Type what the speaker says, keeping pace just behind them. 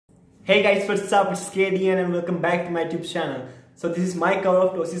Hey guys, what's up? It's KDN and welcome back to my YouTube channel. So this is my cover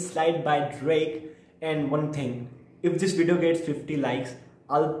of Toosie Slide by Drake. And one thing, if this video gets 50 likes,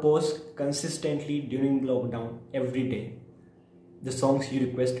 I'll post consistently during lockdown every day. The songs you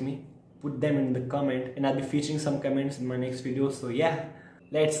request me, put them in the comment and I'll be featuring some comments in my next video. So yeah,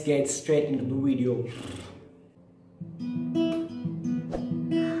 let's get straight into the video.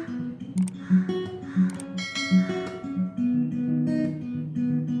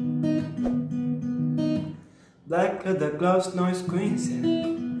 Black leather gloves, noise queens,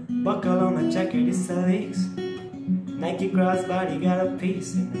 and buckle on the jacket, it's Alyx. Nike crossbody, got a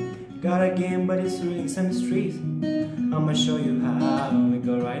piece, and got a game, but it's really some streets. I'ma show you how we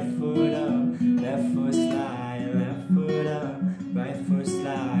go right foot up, left foot slide, left foot up, right foot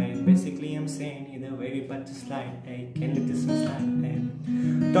slide. Basically, I'm saying either way we about to slide. Hey, can't let this one slide. Hey,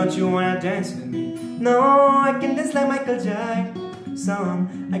 don't you wanna dance with me? No, I can dance like Michael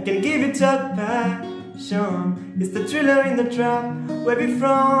Jackson. I can give you talk back. It's the thriller in the trap. Where we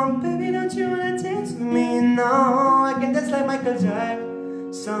from? Baby, don't you wanna dance with me? No, I can dance like Michael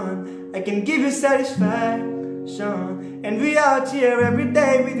Jackson. I can give you satisfaction. And we out here every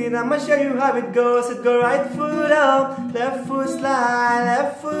day with it. I'ma show you how it goes. So go right foot up, left foot slide,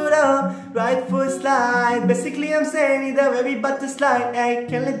 left foot up, right foot slide. Basically I'm saying either way we about to slide. Hey,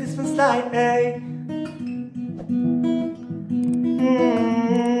 can't let this one slide. Hey.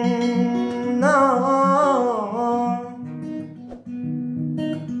 No.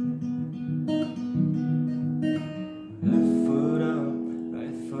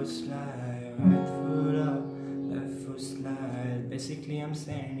 Slide, right foot up, left foot slide. Basically I'm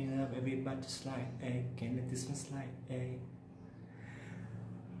saying you know baby about to slide. Hey, can't let this one slide. Hey.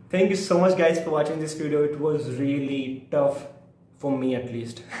 Thank you so much guys for watching this video. It was really tough for me at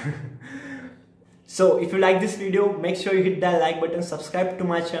least. So if you like this video, make sure you hit that like button, subscribe to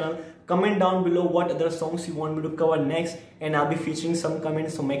my channel, comment down below what other songs you want me to cover next, and I'll be featuring some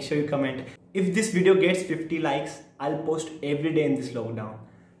comments, so make sure you comment. If this video gets 50 likes, I'll post every day in this lockdown.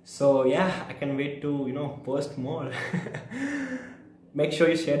 So yeah, I can wait to post more. Make sure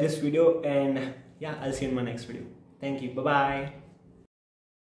you share this video, and yeah, I'll see you in my next video. Thank you. Bye bye.